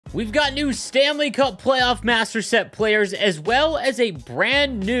We've got new Stanley Cup Playoff Master Set players, as well as a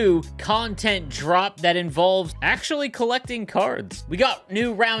brand new content drop that involves actually collecting cards. We got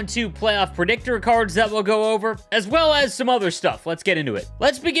new Round 2 Playoff Predictor cards that we'll go over, as well as some other stuff. Let's get into it.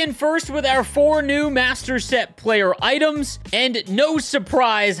 Let's begin first with our 4 new Master Set player items, and no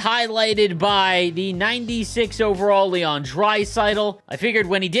surprise, highlighted by the 96 overall Leon Draisaitl. I figured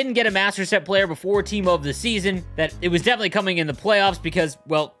when he didn't get a Master Set player before Team of the Season, that it was definitely coming in the playoffs because,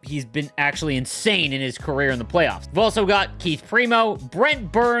 well, he's been actually insane in his career in the playoffs. We've also got Keith Primo,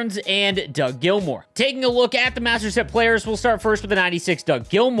 Brent Burns, and Doug Gilmour. Taking a look at the Master Set players, we'll start first with the 96 Doug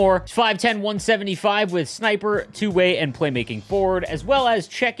Gilmour. 5'10", 175 with sniper, two-way, and playmaking forward, as well as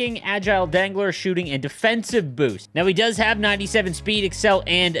checking, agile dangler, shooting, and defensive boost. Now, he does have 97 speed, excel,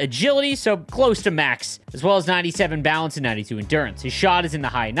 and agility, so close to max, as well as 97 balance and 92 endurance. His shot is in the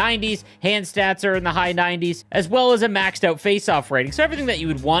high 90s, hand stats are in the high 90s, as well as a maxed out face-off rating, so everything that you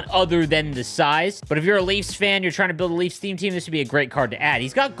would want other than the size. But if you're a Leafs fan, you're trying to build a Leafs theme team, this would be a great card to add.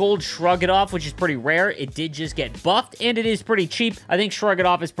 He's got gold Shrug It Off, which is pretty rare. It did just get buffed, and it is pretty cheap. I think Shrug It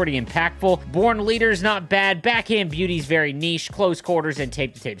Off is pretty impactful. Born Leader's not bad. Backhand Beauty's very niche. Close quarters and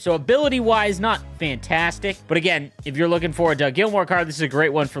tape to tape. So ability-wise, not fantastic. But again, if you're looking for a Doug Gilmour card, this is a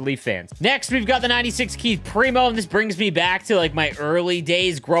great one for Leaf fans. Next, we've got the 96 Keith Primo, and this brings me back to like my early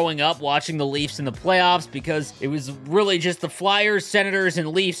days growing up watching the Leafs in the playoffs, because it was really just the Flyers, Senators, and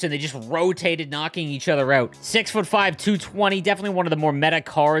Leafs, and they just rotated, knocking each other out. 6'5", 220, definitely one of the more meta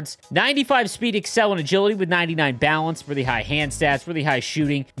cards. 95 speed, excel, and agility with 99 balance, really high hand stats, really high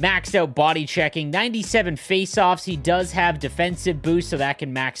shooting, maxed out body checking, 97 face-offs. He does have defensive boost, so that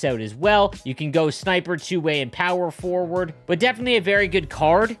can max out as well. You can go sniper, two-way, and power forward, but definitely a very good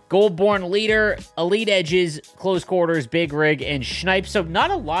card. Gold-born leader, elite edges, close quarters, big rig, and snipe. So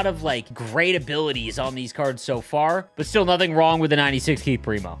not a lot of like great abilities on these cards so far, but still nothing wrong with the 96 Keith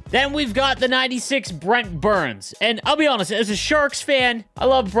Primo. Then we've got the 96 Brent Burns, and I'll be honest, as a Sharks fan, I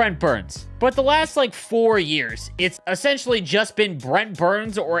love Brent Burns. But the last, like, 4 years, it's essentially just been Brent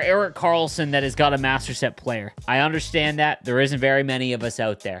Burns or Erik Karlsson that has got a Master Set player. I understand that. There isn't very many of us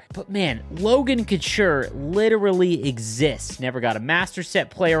out there. But, man, Logan Couture literally exists. Never got a Master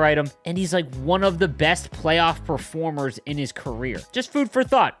Set player item, and he's, like, one of the best playoff performers in his career. Just food for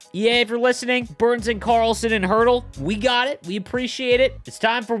thought. Yeah, if you're listening, Burns and Karlsson and Hurdle, we got it. We appreciate it. It's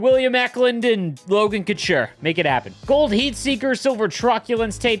time for William Eklund and Logan Couture. Make it happen. Gold Heat Seeker, Silver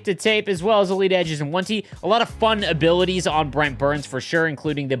Truculence, tape to tape, as well as elite edges and 1T. A lot of fun abilities on Brent Burns for sure,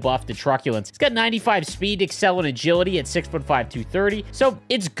 including the buff to Truculence. He's got 95 speed, excel, and agility at 6'5", 230. So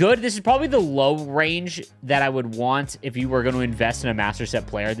it's good. This is probably the low range that I would want if you were going to invest in a Master Set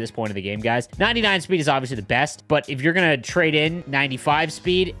player at this point of the game, guys. 99 speed is obviously the best, but if you're going to trade in 95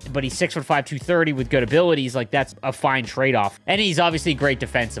 speed, but he's 6'5", 230 with good abilities, like that's a fine trade-off. And he's obviously great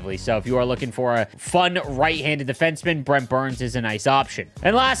defensively. So if you are looking for a fun right-handed defenseman, Brent Burns is a nice option.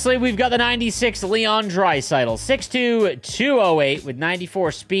 And lastly, we've got the 96 Leon Draisaitl, 6'2", 208 with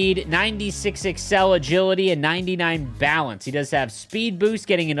 94 speed, 96 excel, agility, and 99 balance. He does have speed boost,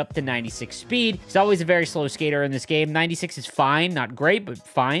 getting it up to 96 speed. He's always a very slow skater in this game. 96 is fine, not great, but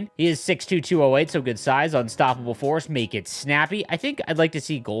fine. He is 6'2", 208, so good size. Unstoppable force, make it snappy. I think I'd like to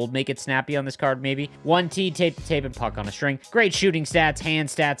see gold make it snappy on this card, maybe. 1T, tape to tape, and puck on a string. Great shooting stats, hand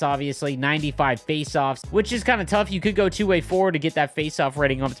stats, obviously. 95 face-offs, which is kind of tough. You could go two-way forward to get that face-off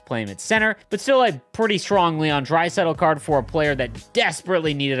rating up to play him at center, but still a pretty strong Leon Draisaitl card for a player that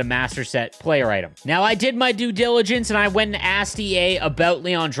desperately needed a Master Set player item. Now, I did my due diligence, and I went and asked EA about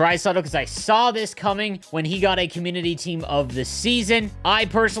Leon Draisaitl because I saw this coming when he got a Community Team of the Season. I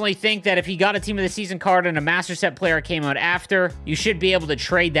personally think that if he got a Team of the Season card and a Master Set player came out after, you should be able to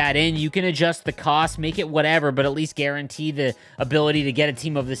trade that in. You can adjust the cost, make it whatever, but at least guarantee the ability to get a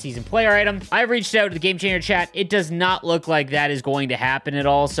Team of the Season player item. I reached out to the Game Changer chat. It does not look like that is going to happen at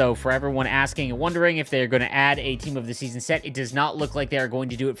all, so for everyone asking and wondering if they're going to add a Team of the Season set, it does not look like they are going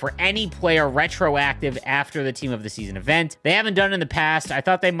to do it for any player retroactive after the Team of the Season event. They haven't done it in the past. I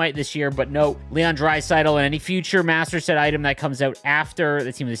thought they might this year, but no. Leon Draisaitl and any future Master Set item that comes out after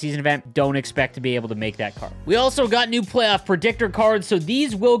the Team of the Season event, don't expect to be able to make that card. We also got new playoff predictor cards, so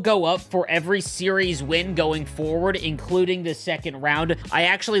these will go up for every series win going forward, including the second round. I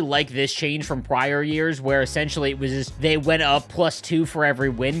actually like this change from prior years where essentially it was just they went up +2 for every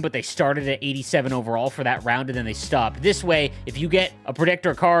win, but they they started at 87 overall for that round, and then they stopped. This way, if you get a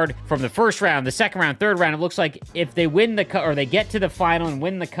predictor card from the first round, the second round, third round, it looks like if they win the cup, or they get to the final and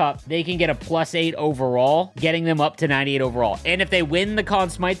win the cup, they can get a +8 overall, getting them up to 98 overall. And if they win the Conn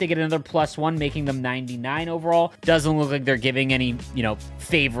Smythe, they get another +1, making them 99 overall. Doesn't look like they're giving any, you know,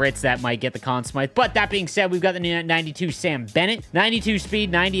 favorites that might get the Conn Smythe. But that being said, we've got the 92 Sam Bennett, 92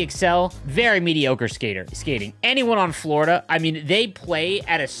 speed, 90 excel, very mediocre skating. Anyone on Florida, I mean, they play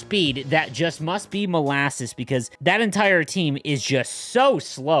at a speed that just must be molasses, because that entire team is just so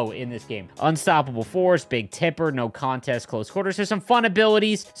slow in this game. Unstoppable force, big tipper, no contest, close quarters. There's some fun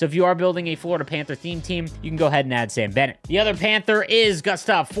abilities. So if you are building a Florida Panther theme team, you can go ahead and add Sam Bennett. The other Panther is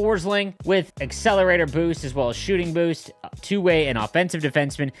Gustav Forsling with accelerator boost as well as shooting boost, two-way and offensive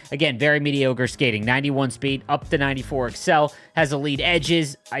defenseman. Again, very mediocre skating, 91 speed, up to 94 excel, has elite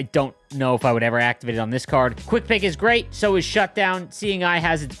edges. I don't know if I would ever activate it on this card. Quick pick is great, so is shutdown. Seeing Eye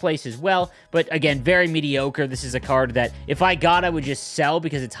has its place as well, but again, very mediocre. This is a card that if I got, I would just sell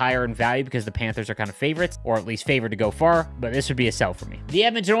because it's higher in value, because the Panthers are kind of favorites, or at least favored to go far, but this would be a sell for me. The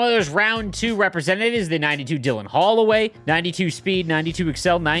Edmonton Oilers round 2 representative is the 92 Dylan Holloway, 92 speed, 92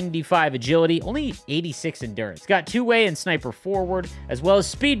 excel, 95 agility, only 86 endurance. Got two-way and sniper forward, as well as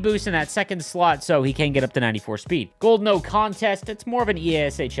speed boost in that second slot, so he can get up to 94 speed. Gold no contest, it's more of an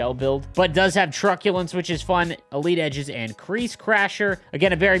EASHL build, but does have truculence, which is fun, elite edges, and crease crasher.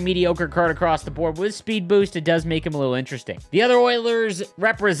 Again, a very mediocre card across the board. With speed boost, it does make him a little interesting. The other Oilers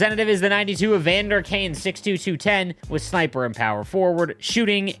representative is the 92 Evander Kane, 6'2", 210, with sniper and power forward,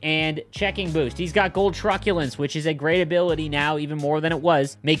 shooting, and checking boost. He's got gold truculence, which is a great ability now, even more than it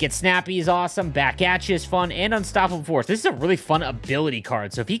was. Make it snappy is awesome, back at you is fun, and unstoppable force. This is a really fun ability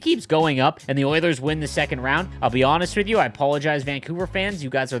card, so if he keeps going up and the Oilers win the second round, I'll be honest with you, I apologize, Vancouver fans. You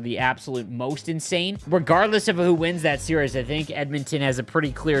guys are the absolute most insane. Regardless of who wins that series, I think Edmonton has a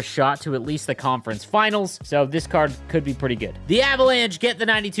pretty clear shot to at least the conference finals, so this card could be pretty good. The Avalanche get the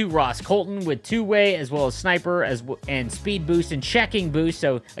 92 Ross Colton with two-way as well as sniper and speed boost and checking boost.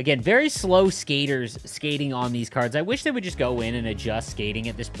 So again, very slow skaters skating on these cards. I wish they would just go in and adjust skating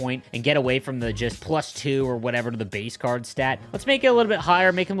at this point and get away from the just +2 or whatever to the base card stat. Let's make it a little bit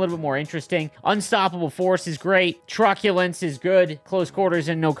higher, make them a little bit more interesting. Unstoppable force is great. Truculence is good. Close quarters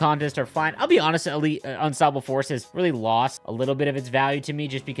and no contest are fine. I'll be honest, Unstoppable Force has really lost a little bit of its value to me,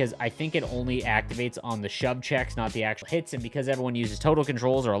 just because I think it only activates on the shove checks, not the actual hits, and because everyone uses total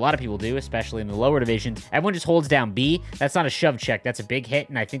controls, or a lot of people do, especially in the lower divisions, everyone just holds down B. That's not a shove check, that's a big hit,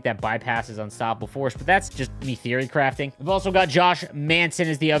 and I think that bypasses Unstoppable Force, but that's just me theory crafting. We've also got Josh Manson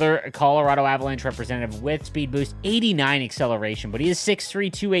as the other Colorado Avalanche representative with speed boost, 89 acceleration, but he is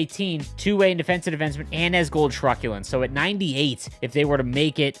 6'3", 218, two-way and defensive defenseman, and has gold truculence. So at 98, if they were to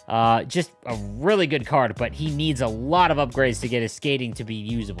make it just a really good card, but he needs a lot of upgrades to get his skating to be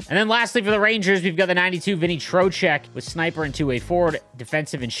usable. And then lastly, for the Rangers, we've got the 92 Vinny Trocheck with sniper and two-way forward,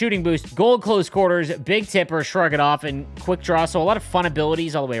 defensive and shooting boost, gold close quarters, big tipper, shrug it off, and quick draw. So a lot of fun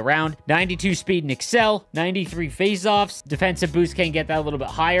abilities all the way around. 92 speed and excel, 93 face-offs, defensive boost can get that a little bit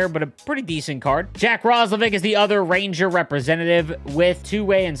higher, but a pretty decent card. Jack Roslovic is the other Ranger representative with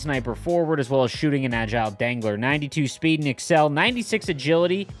two-way and sniper forward, as well as shooting and agile dangler. 92 speed and excel, 96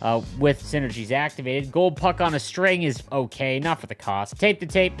 agility with synergies activated. Gold puck on a string is okay, not for the cost. Tape to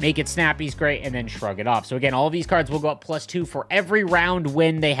tape, make it snappy is great, and then shrug it off. So again, all of these cards will go up +2 for every round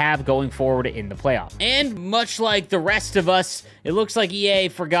win they have going forward in the playoff. And much like the rest of us, it looks like EA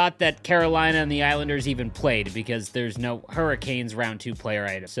forgot that Carolina and the Islanders even played, because there's no Hurricanes round 2 player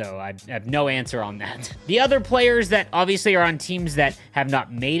item. So I have no answer on that. The other players that obviously are on teams that have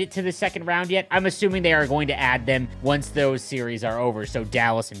not made it to the second round yet, I'm assuming they are going to add them once those series are over. So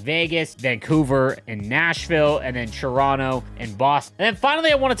Dallas and Vegas, Vancouver and Nashville, and then Toronto and Boston. And then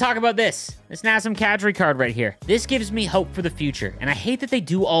finally, I want to talk about this Nazem Kadri card right here. This gives me hope for the future, and I hate that they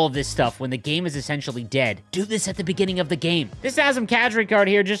do all of this stuff when the game is essentially dead. Do this at the beginning of the game. This Nazem Kadri card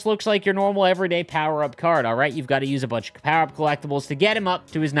here just looks like your normal everyday power-up card, all right? You've got to use a bunch of power-up collectibles to get him up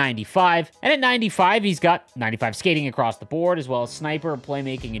to his 95, and at 95, he's got 95 skating across the board, as well as sniper,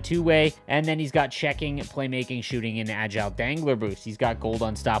 playmaking, and two-way, and then he's got checking, playmaking, shooting, and agile dangler boost. He's got gold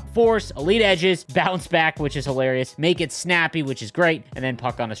unstoppable force, elite edges, bounce back, which is hilarious, make it snappy, which is great, and then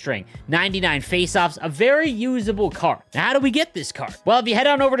puck on a string. 99 face-offs, a very usable card. Now, how do we get this card? Well, if you head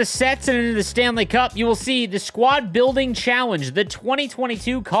on over to sets and into the Stanley Cup, you will see the squad building challenge, the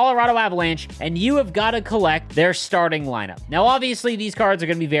 2022 Colorado Avalanche, and you have got to collect their starting lineup. Now, obviously, these cards are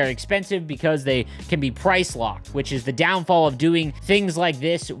going to be very expensive because they can be price locked, which is the downfall of doing things like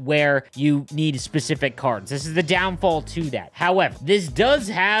this where you need specific cards. This is the downfall to that. However, this does does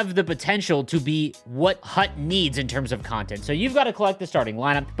have the potential to be what HUT needs in terms of content. So you've got to collect the starting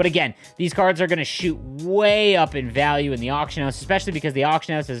lineup. But again, these cards are going to shoot way up in value in the auction house, especially because the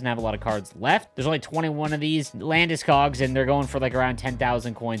auction house doesn't have a lot of cards left. There's only 21 of these Landis cogs, and they're going for like around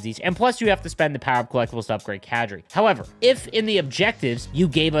 10,000 coins each. And plus, you have to spend the power-up collectibles to upgrade Kadri. However, if in the objectives, you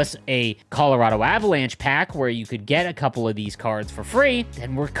gave us a Colorado Avalanche pack where you could get a couple of these cards for free,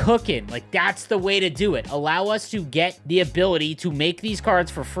 then we're cooking. Like, that's the way to do it. Allow us to get the ability to make these cards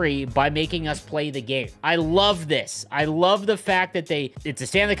for free by making us play the game. I love this. I love the fact that it's a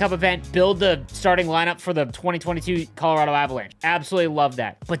Stanley Cup event, build the starting lineup for the 2022 Colorado Avalanche. Absolutely love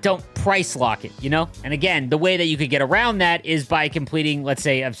that. But don't price lock it, you know? And again, the way that you could get around that is by completing, let's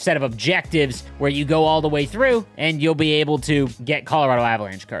say, a set of objectives where you go all the way through and you'll be able to get Colorado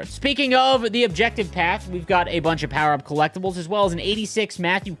Avalanche cards. Speaking of the objective path, we've got a bunch of power-up collectibles, as well as an 86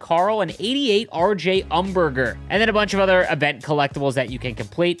 Matthew Carl and 88 RJ Umberger, and then a bunch of other event collectibles that you can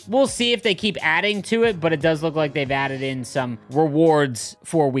complete. We'll see if they keep adding to it, but it does look like they've added in some rewards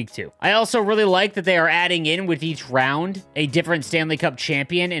for week 2. I also really like that they are adding in with each round a different Stanley Cup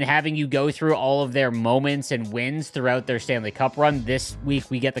champion and having you go through all of their moments and wins throughout their Stanley Cup run. This week,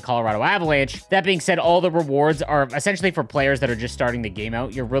 we get the Colorado Avalanche. That being said, all the rewards are essentially for players that are just starting the game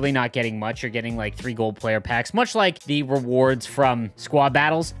out. You're really not getting much. You're getting like 3 gold player packs, much like the rewards from squad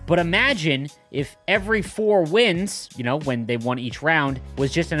battles. But imagine if every 4 wins, you know, when they won each round,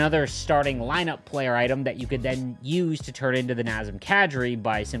 was just another starting lineup player item that you could then use to turn into the Nazem Kadri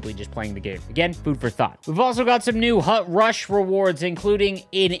by simply just playing the game. Again, food for thought. We've also got some new HUT Rush rewards, including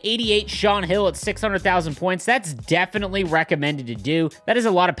an 88 Sean Hill at 600,000 points. That's definitely recommended to do. That is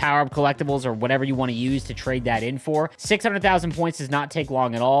a lot of power-up collectibles or whatever you want to use to trade that in for. 600,000 points does not take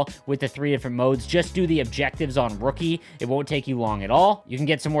long at all with the 3 different modes. Just do the objectives on rookie. It won't take you long at all. You can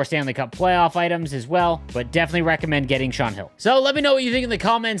get some more Stanley Cup playoff items as well, but definitely recommend getting Sean Hill. So let me know what you think in the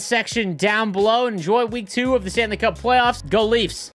comments section down below. Enjoy week 2 of the Stanley Cup playoffs. Go Leafs!